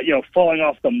 falling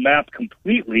off the map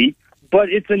completely, but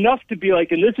it's enough to be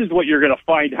like, and this is what you're going to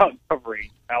find out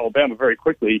covering Alabama very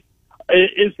quickly,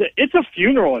 is that it's a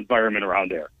funeral environment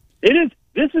around there.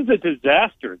 This is a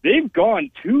disaster. They've gone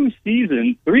 3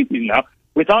 seasons now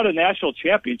without a national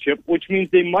championship, which means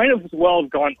they might as well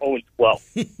have gone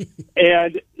 0-12.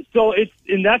 And so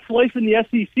that's life in the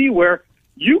SEC, where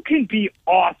you can be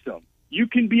awesome. You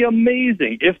can be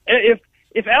amazing.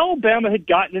 If Alabama had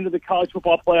gotten into the college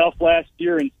football playoff last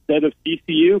year instead of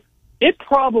TCU, it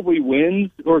probably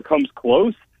wins or comes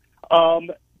close.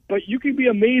 But you can be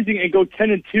amazing and go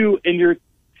 10-2, and your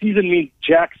season means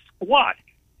jack squat.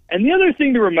 And the other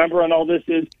thing to remember on all this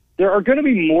is there are going to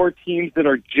be more teams that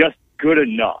are just good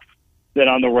enough than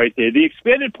on the right day. The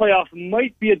expanded playoff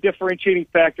might be a differentiating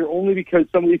factor only because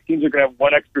some of these teams are going to have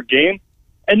one extra game.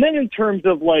 And then in terms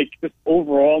of just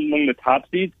overall among the top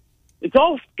seeds, it's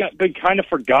all been kind of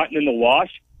forgotten in the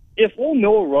wash. If old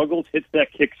Noah Ruggles hits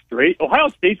that kick straight, Ohio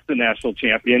State's the national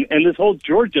champion, and this whole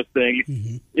Georgia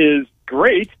thing is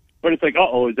great, but it's like,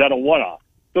 is that a one-off?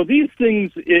 So these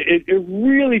things, it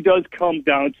really does come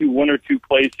down to 1 or 2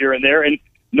 plays here and there, and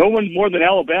no one more than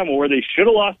Alabama, where they should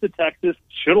have lost to Texas,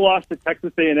 should have lost to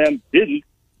Texas A&M, didn't,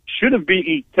 should have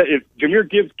beaten. If Jahmyr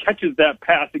Gibbs catches that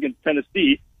pass against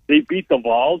Tennessee, they beat the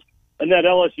Vols, and that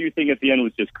LSU thing at the end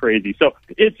was just crazy. So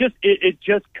it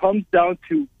just comes down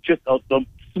to just the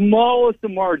smallest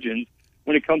of margins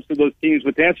when it comes to those teams.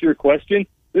 But to answer your question,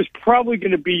 there's probably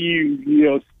going to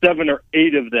be 7 or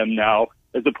 8 of them now,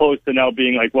 as opposed to now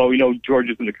being like, well, we know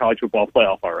Georgia's in the college football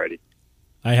playoff already.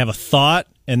 I have a thought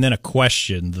and then a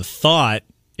question. The thought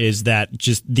is that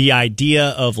just the idea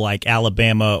of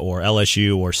Alabama or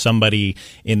LSU or somebody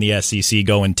in the SEC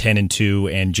going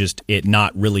 10-2 and just it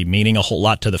not really meaning a whole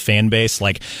lot to the fan base.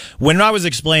 When I was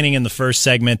explaining in the first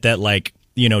segment that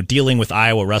dealing with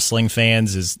Iowa wrestling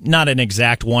fans is not an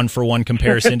exact one-for-one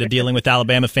comparison to dealing with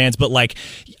Alabama fans, but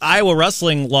Iowa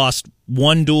wrestling lost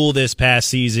one duel this past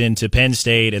season to Penn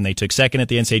State, and they took second at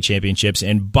the NCAA championships,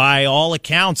 and by all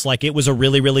accounts, it was a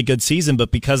really, really good season,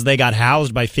 but because they got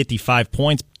housed by 55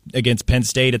 points against Penn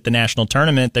State at the national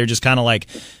tournament, they're just kind of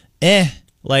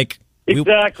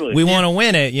exactly. We want to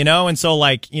win it, and so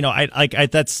I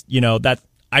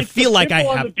feel like I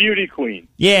have the beauty queen.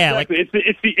 Yeah, exactly.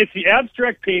 It's the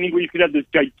abstract painting where you could have this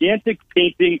gigantic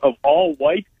painting of all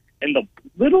white, and the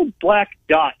little black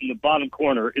dot in the bottom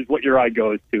corner is what your eye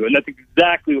goes to, and that's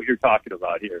exactly what you're talking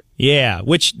about here. Yeah,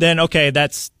 which then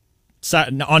that's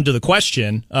onto the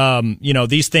question.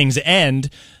 These things end.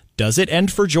 Does it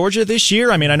end for Georgia this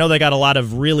year? I mean, I know they got a lot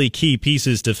of really key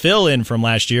pieces to fill in from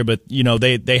last year, but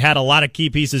they had a lot of key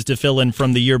pieces to fill in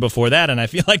from the year before that, and I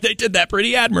feel like they did that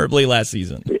pretty admirably last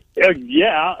season. But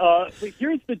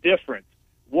here's the difference.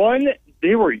 One,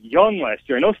 they were young last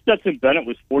year. I know Stetson Bennett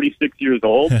was 46 years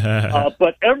old,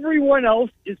 but everyone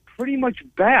else is pretty much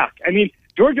back. I mean,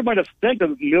 Georgia might have sent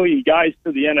 1 million guys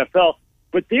to the NFL,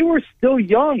 but they were still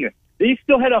young. They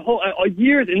still had a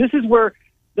years, and this is where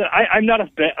I'm not a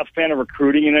fan of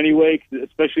recruiting in any way,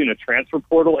 especially in a transfer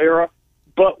portal era.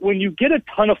 But when you get a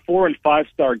ton of 4- and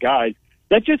 5-star guys,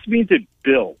 that just means it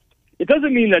builds. It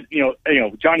doesn't mean that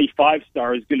Johnny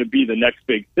 5-star is going to be the next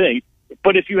big thing.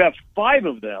 But if you have 5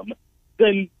 of them,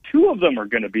 then 2 of them are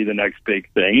going to be the next big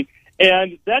thing.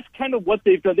 And that's kind of what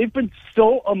they've done. They've been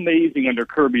so amazing under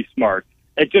Kirby Smart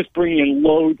at just bringing in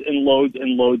loads and loads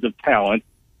and loads of talent,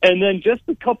 and then just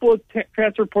a couple of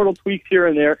transfer portal tweaks here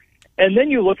and there. And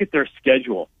then you look at their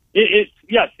schedule. Yes,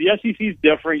 the SEC is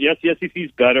different. Yes, the SEC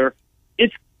is better. The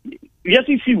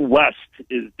SEC West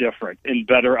is different and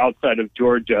better outside of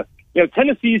Georgia.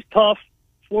 Tennessee's tough.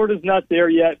 Florida's not there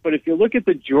yet. But if you look at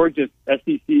the Georgia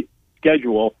SEC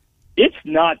schedule, it's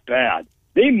not bad.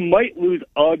 They might lose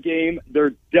a game.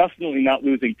 They're definitely not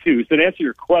losing two. So to answer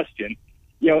your question,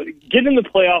 get in the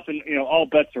playoff and, all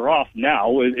bets are off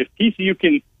now. If TCU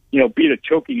can, beat a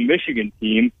choking Michigan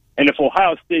team, and if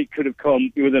Ohio State could have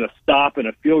come within a stop and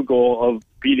a field goal of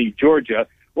beating Georgia,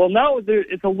 well, now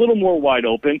it's a little more wide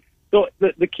open. So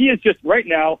the key is just right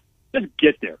now, just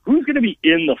get there. Who's going to be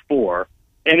in the 4?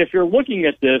 And if you're looking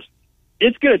at this,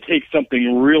 it's going to take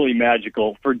something really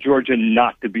magical for Georgia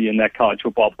not to be in that college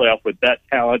football playoff with that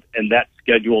talent and that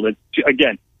schedule that's,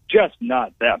 again, just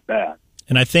not that bad.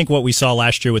 And I think what we saw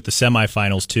last year with the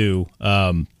semifinals, too,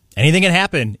 anything can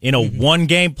happen in a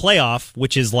one-game playoff,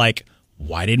 which is like,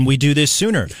 why didn't we do this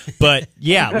sooner? But,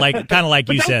 yeah, kind of like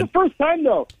you said. That was the first time,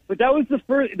 though. But that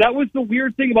was the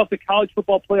weird thing about the college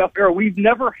football playoff era. We've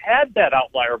never had that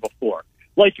outlier before.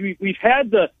 Like, we've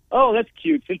had that's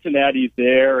cute, Cincinnati's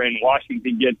there, and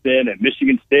Washington gets in, and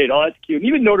Michigan State, that's cute. And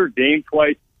even Notre Dame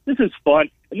twice, this is fun.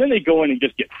 And then they go in and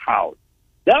just get housed.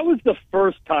 That was the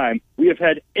first time we have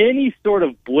had any sort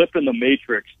of blip in the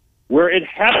matrix where it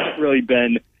hasn't really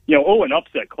been, an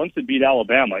upset. Clemson beat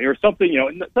Alabama or something,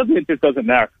 it just doesn't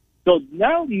matter. So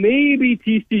now maybe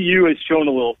TCU has shown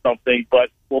a little something, but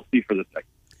we'll see for the second.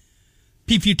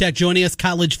 Pete Fiutak joining us,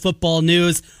 college football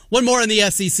news. One more in the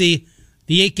SEC.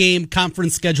 The 8-game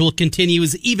conference schedule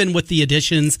continues, even with the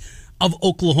additions of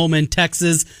Oklahoma and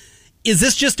Texas. Is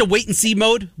this just a wait-and-see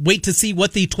mode? Wait to see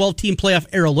what the 12-team playoff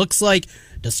era looks like?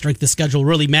 Does strength of schedule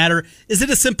really matter? Is it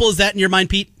as simple as that in your mind,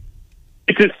 Pete?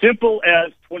 It's as simple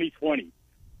as 2020.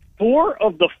 4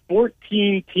 of the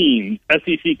 14 teams,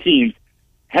 SEC teams,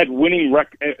 had winning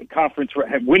records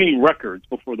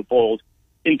before the bowls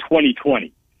in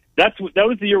 2020. That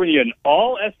was the year when you had an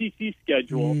all-SEC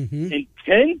schedule, and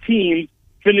 10 teams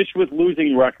finished with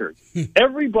losing records.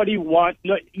 Nobody wants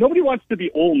to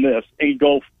be Ole Miss and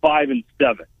go 5-7,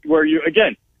 where you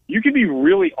can be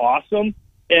really awesome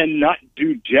and not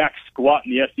do jack squat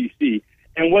in the SEC.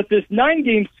 And what this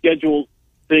 9-game schedule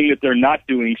thing that they're not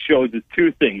doing shows is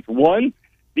 2 things. One,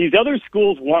 these other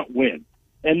schools want wins,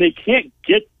 and they can't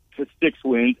get to 6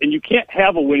 wins, and you can't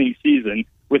have a winning season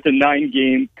with a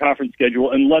 9-game conference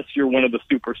schedule unless you're one of the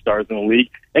superstars in the league.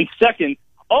 And second,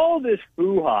 all this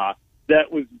hoo-ha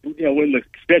that was, when the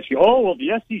expansion,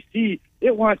 the SEC,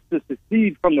 it wants to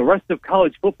secede from the rest of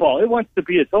college football. It wants to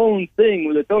be its own thing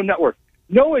with its own network.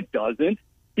 No, it doesn't,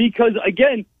 because,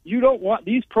 again, you don't want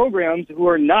these programs who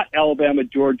are not Alabama,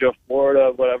 Georgia,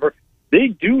 Florida, whatever, they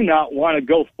do not want to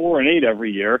go 4-8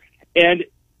 every year. And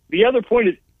the other point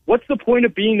is, what's the point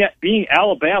of being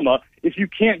Alabama if you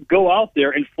can't go out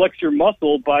there and flex your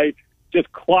muscle by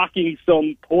just clocking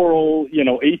some poor old,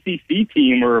 ACC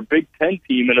team or a Big Ten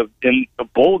team in a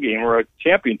bowl game or a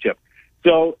championship?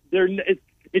 So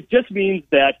it just means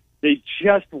that they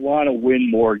just want to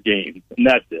win more games, and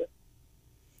that's it.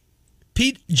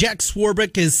 Pete, Jack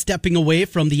Swarbrick is stepping away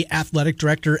from the athletic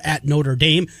director at Notre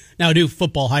Dame. Now, a new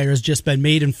football hire has just been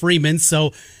made in Freeman, so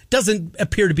it doesn't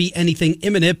appear to be anything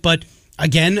imminent, but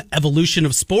again, evolution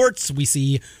of sports. We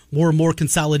see more and more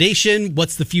consolidation.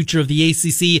 What's the future of the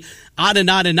ACC? On and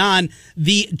on and on.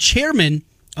 The chairman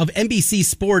of NBC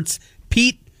Sports,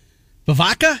 Pete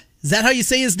Fiutak, is that how you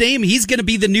say his name? He's going to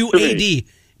be the new AD.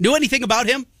 Know anything about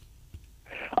him?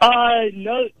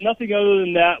 No, nothing other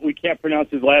than that. We can't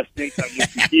pronounce his last name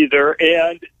either.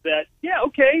 And that,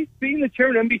 being the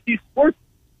chairman of NBC Sports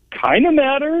kind of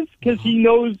matters because he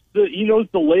knows the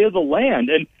lay of the land.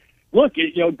 And look,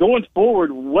 going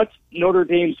forward, what's Notre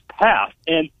Dame's path?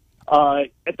 And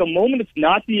at the moment, it's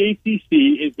not the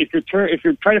ACC. If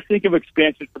you're trying to think of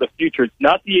expansion for the future, it's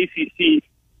not the ACC.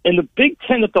 And the Big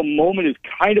Ten at the moment is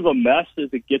kind of a mess as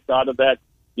it gets out of that,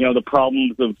 the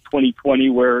problems of 2020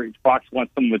 where Fox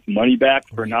wants some of its money back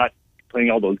for not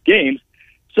playing all those games.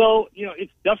 So,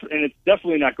 it's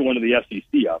definitely not going to the SEC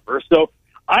ever. So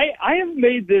I have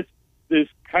made this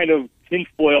kind of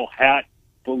tinfoil hat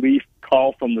belief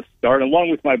call from the start, along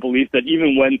with my belief that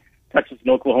even when Texas and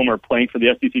Oklahoma are playing for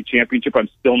the SEC championship, I'm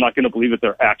still not going to believe that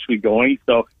they're actually going.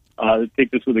 So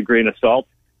take this with a grain of salt.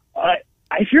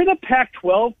 If you're the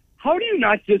Pac-12, how do you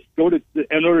not just go to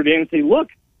Notre Dame and say, look,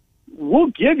 we'll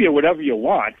give you whatever you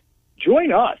want.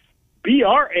 Join us. Be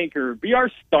our anchor. Be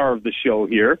our star of the show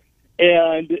here.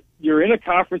 And you're in a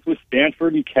conference with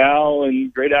Stanford and Cal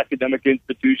and great academic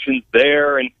institutions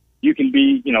there. And you can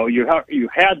be, you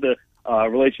had the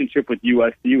relationship with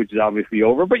USC, which is obviously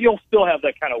over, but you'll still have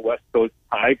that kind of West Coast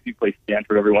tie because you play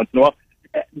Stanford every once in a while.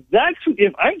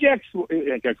 If I'm Jack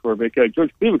Swarbrick,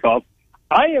 George Cleveland,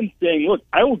 I am saying, look,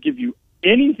 I will give you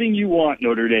anything you want,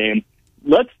 Notre Dame.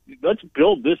 let's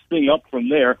build this thing up from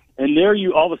there. And there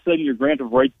you all of a sudden your grant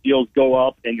of rights deals go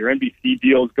up and your NBC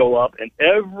deals go up, and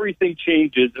everything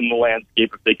changes in the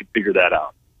landscape if they can figure that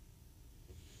out.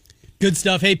 Good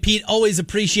stuff. Hey, Pete, always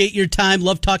appreciate your time.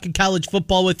 Love talking college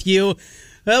football with you.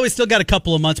 Well, we still got a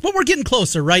couple of months, but we're getting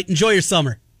closer, right? Enjoy your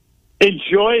summer.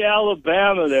 Enjoy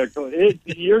Alabama there. It's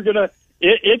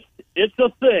a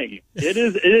thing. It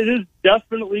is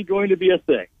definitely going to be a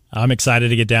thing. I'm excited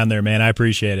to get down there, man. I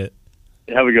appreciate it.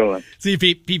 Have a good one. See you,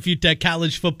 Pete. Pete Fiutak,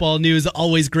 college football news.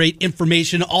 Always great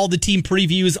information. All the team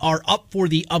previews are up for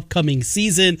the upcoming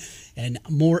season, and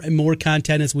more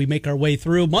content as we make our way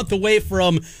through. A month away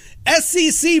from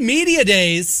SEC Media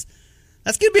Days.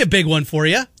 That's going to be a big one for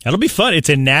you. That'll be fun. It's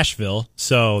in Nashville,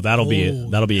 so that'll be a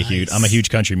nice. huge. I'm a huge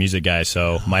country music guy,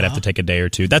 so might have to take a day or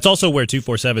two. That's also where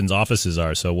 247's offices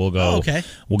are, so we'll go. Oh, okay.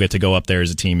 We'll get to go up there as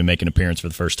a team and make an appearance for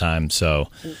the first time. So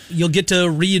you'll get to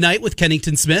reunite with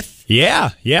Kennington Smith.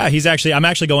 Yeah. I'm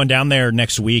actually going down there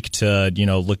next week to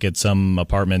look at some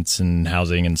apartments and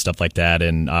housing and stuff like that.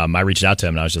 And I reached out to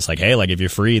him and I was just like, hey, like if you're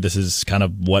free, this is kind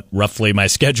of what roughly my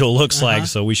schedule looks like.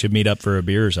 So we should meet up for a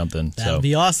beer or something. That'd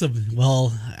be awesome.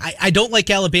 Well, I don't like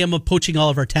Alabama poaching all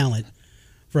of our talent,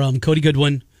 from Cody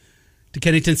Goodwin to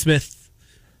Kennington Smith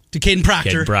to Caden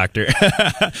Proctor.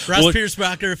 Ross Pierce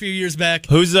Proctor a few years back.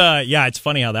 Who's it's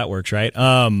funny how that works, right?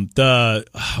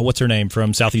 What's her name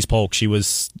from Southeast Polk? She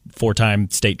was 4-time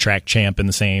state track champ in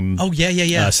the same. Oh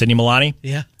yeah. Sydney Milani.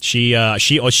 Yeah. She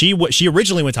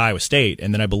originally went to Iowa State,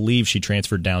 and then I believe she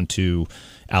transferred down to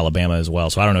Alabama as well.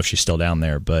 So I don't know if she's still down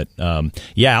there, but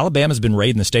Alabama's been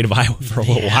raiding the state of Iowa for a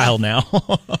little while now.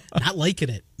 Not liking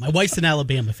it. My wife's an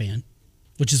Alabama fan,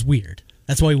 which is weird.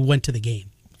 That's why we went to the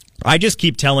game. I just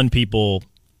keep telling people,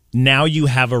 now you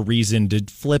have a reason to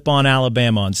flip on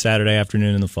Alabama on Saturday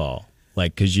afternoon in the fall.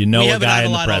 Like, because a guy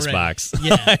in the press box.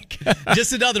 Yeah.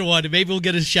 Just another one. Maybe we'll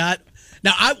get a shot.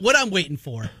 Now, what I'm waiting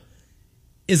for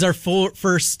is our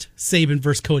first Saban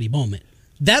versus Cody moment.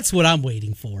 That's what I'm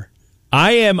waiting for.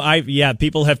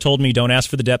 People have told me don't ask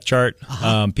for the depth chart.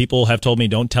 People have told me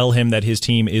don't tell him that his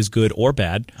team is good or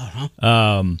bad.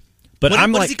 But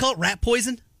what does he call it? Rat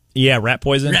poison? Yeah, rat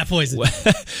poison. Rat poison.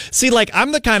 See, like,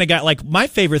 I'm the kind of guy, like, my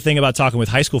favorite thing about talking with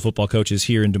high school football coaches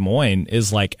here in Des Moines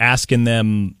is, like, asking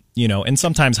them, and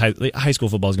sometimes high school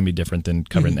football is going to be different than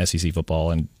covering SEC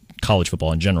football and college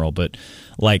football in general, but,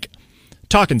 like,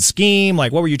 talking scheme,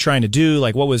 like, what were you trying to do?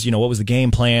 Like, what was the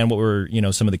game plan? What were,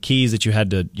 some of the keys that you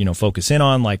had to, focus in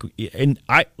on? Like, and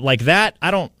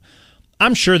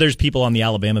I'm sure there's people on the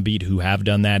Alabama beat who have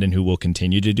done that and who will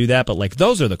continue to do that, but like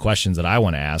those are the questions that I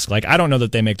want to ask. Like, I don't know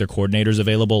that they make their coordinators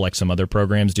available like some other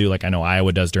programs do. Like I know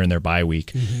Iowa does during their bye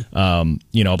week. But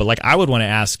like I would want to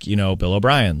ask, Bill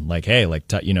O'Brien, like, hey,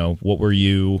 like, what were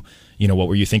you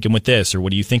thinking with this, or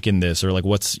what do you think in this, or like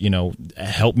what's,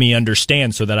 help me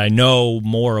understand so that I know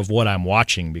more of what I'm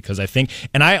watching, because I think,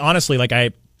 and I honestly, like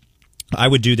I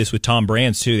would do this with Tom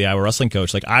Brands too, the Iowa wrestling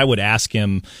coach. Like I would ask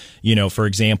him, for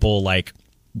example, like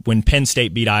when Penn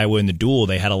State beat Iowa in the duel,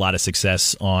 they had a lot of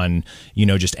success on,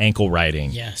 just ankle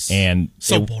riding. Yes. And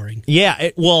boring. Yeah.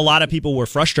 A lot of people were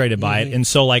frustrated by it. And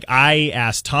so like I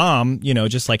asked Tom,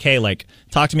 just like, hey, like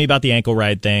talk to me about the ankle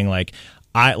ride thing. Like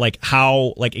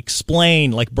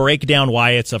explain, like break down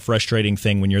why it's a frustrating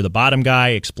thing when you're the bottom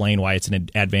guy, explain why it's an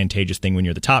advantageous thing when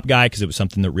you're the top guy, because it was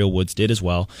something that Real Woods did as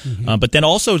well. But then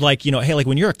also like, hey, like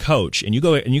when you're a coach and you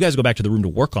guys go back to the room to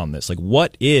work on this, like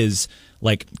what is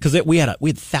like, because we had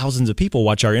thousands of people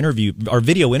watch our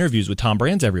video interviews with Tom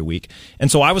Brands every week.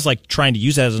 And so I was like trying to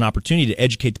use that as an opportunity to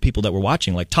educate the people that were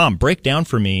watching. Like, Tom, break down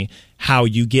for me how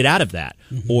you get out of that,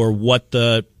 or what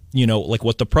the, like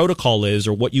what the protocol is,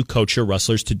 or what you coach your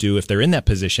wrestlers to do if they're in that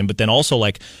position. But then also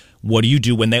like, what do you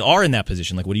do when they are in that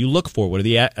position? Like, what do you look for? What are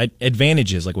the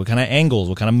advantages? Like, what kind of angles,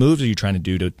 what kind of moves are you trying to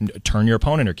do to turn your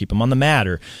opponent or keep them on the mat?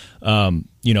 Or,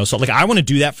 so like, I want to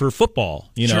do that for football,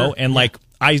 Sure. and like,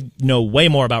 I know way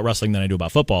more about wrestling than I do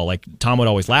about football. Like, Tom would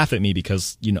always laugh at me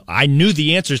because, I knew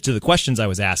the answers to the questions I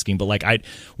was asking, but like, I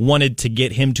wanted to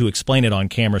get him to explain it on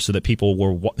camera so that people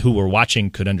who were watching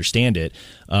could understand it.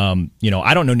 I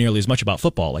don't know nearly as much about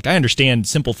football. Like, I understand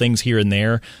simple things here and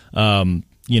there,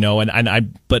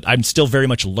 but I'm still very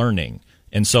much learning.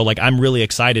 And so, like, I'm really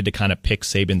excited to kind of pick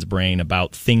Saban's brain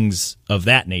about things of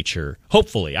that nature.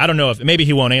 Hopefully. I don't know if maybe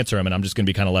he won't answer him and I'm just going to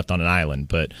be kind of left on an island.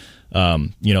 But,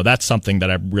 that's something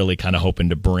that I'm really kind of hoping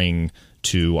to bring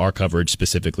to our coverage,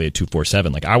 specifically at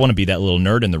 247. Like, I want to be that little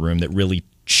nerd in the room that really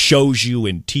shows you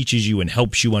and teaches you and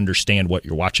helps you understand what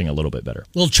you're watching a little bit better.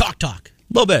 A little chalk talk.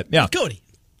 A little bit, yeah. Cody,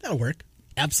 that'll work.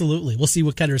 Absolutely. We'll see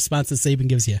what kind of responses Saban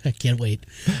gives you. I can't wait.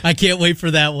 I can't wait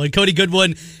for that one. Cody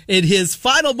Goodwin in his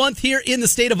final month here in the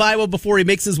state of Iowa before he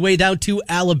makes his way down to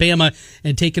Alabama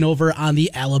and taking over on the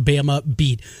Alabama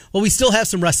beat. Well, we still have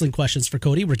some wrestling questions for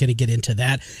Cody. We're going to get into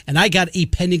that. And I got a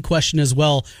pending question as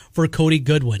well for Cody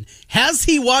Goodwin. Has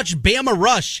he watched Bama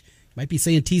Rush? Might be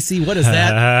saying, TC, what is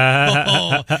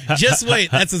that? Just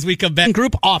wait. That's as we come back.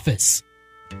 Group Office.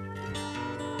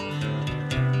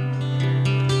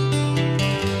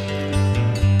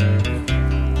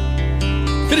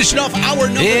 Finishing off our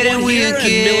number one here at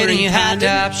Miller and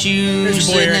Condon. There's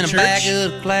your boy Eric Church.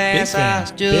 I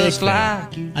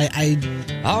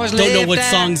don't know what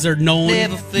songs are known.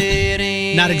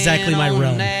 Not exactly my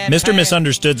realm. Mr.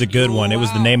 Misunderstood's a good one. It was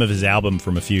the name of his album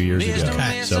from a few years ago.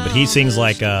 Okay. So, but he sings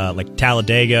like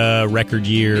Talladega, Record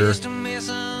Year.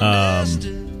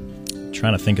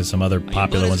 Trying to think of some other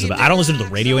popular ones. I don't listen to the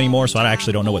radio anymore, so I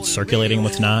actually don't know what's circulating and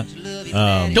what's not.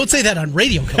 Don't say that on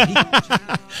radio, Cody.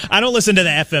 I don't listen to the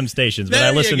FM stations, but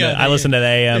I listen to the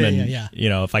AM, and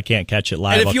if I can't catch it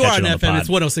live, and if you are on FM, it's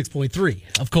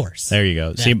 106.3, of course. There you go.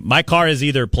 Yeah. See, my car is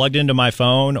either plugged into my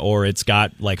phone or it's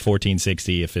got like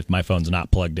 1460 if my phone's not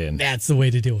plugged in. That's the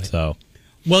way to do it. So,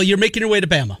 well, you're making your way to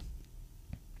Bama.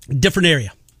 Different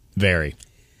area. Very.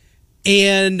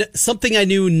 And something I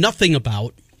knew nothing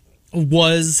about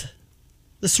was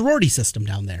the sorority system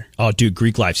down there. Oh, dude,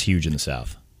 Greek life's huge in the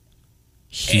South.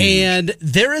 Huge. And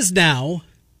there is now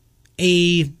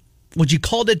would you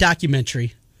call it a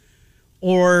documentary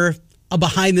or a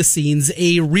behind the scenes,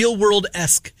 a real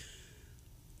world-esque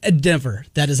endeavor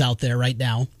that is out there right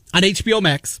now on HBO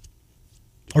Max,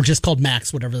 or just called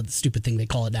Max, whatever the stupid thing they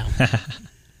call it now,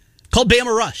 called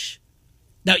Bama Rush.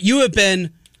 Now, you have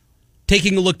been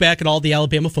taking a look back at all the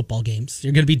Alabama football games.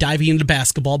 You're going to be diving into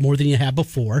basketball more than you have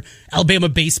before. Alabama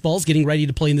baseball's getting ready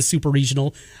to play in the Super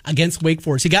Regional against Wake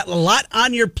Forest. You got a lot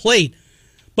on your plate.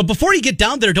 But before you get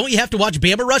down there, don't you have to watch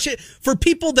Bama Rush it? For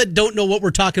people that don't know what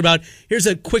we're talking about, here's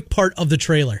a quick part of the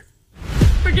trailer.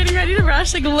 We're getting ready to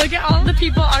rush. Look at all the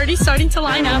people already starting to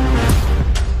line up.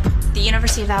 The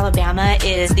University of Alabama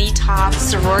is the top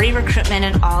sorority recruitment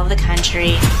in all of the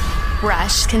country.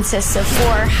 Rush consists of 4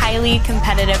 highly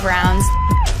competitive rounds.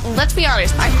 Let's be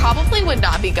honest, I probably would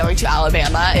not be going to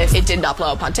Alabama if it did not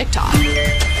blow up on TikTok.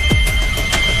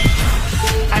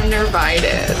 I'm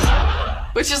nervited,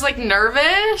 which is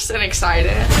nervous and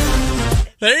excited.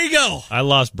 There you go. I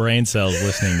lost brain cells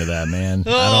listening to that, man.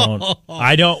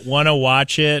 I don't want to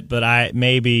watch it, but I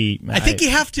think you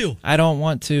have to. I don't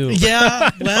want to. Yeah,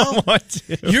 well,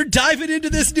 you're diving into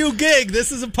this new gig.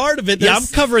 This is a part of it. I'm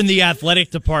covering the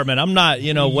athletic department. I'm not,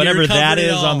 whatever that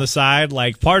is on the side.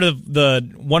 Part of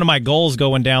one of my goals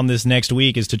going down this next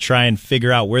week is to try and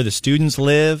figure out where the students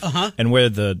live and where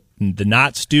the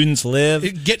not students live.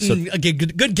 Getting a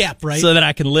good gap, right? So that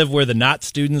I can live where the not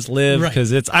students live.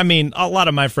 Because a lot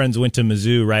of my friends went to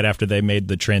Mizzou right after they made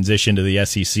the transition to the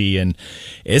SEC, and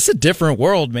it's a different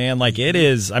world, man. It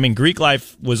is. Greek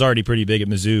life was already pretty big at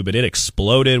Mizzou, but it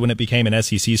exploded when it became an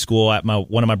SEC school.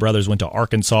 One of my brothers went to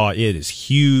Arkansas. It is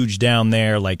huge down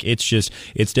there.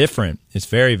 It's different. It's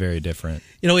very, very different.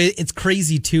 It's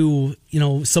crazy too,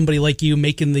 somebody like you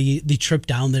making the trip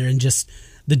down there and just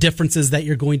the differences that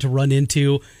you're going to run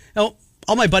into. All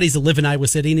my buddies that live in Iowa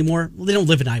City anymore, they don't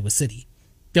live in Iowa City.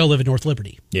 They all live in North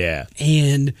Liberty. Yeah.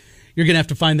 And you're going to have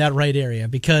to find that right area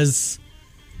because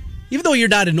even though you're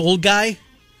not an old guy,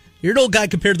 you're an old guy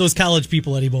compared to those college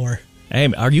people anymore. Hey,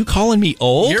 are you calling me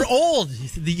old? You're old.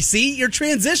 You see, you're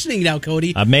transitioning now,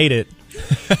 Cody. I made it.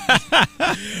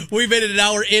 We made it an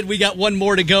hour in. We got one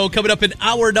more to go. Coming up in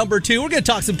hour number 2, we're going to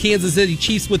talk some Kansas City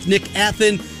Chiefs with Nick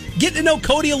Athen, getting to know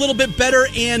Cody a little bit better,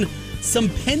 and some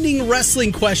pending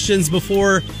wrestling questions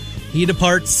before he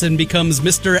departs and becomes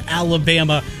Mr.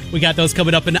 Alabama. We got those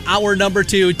coming up in hour number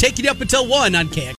 2, taking you up until 1 on KX.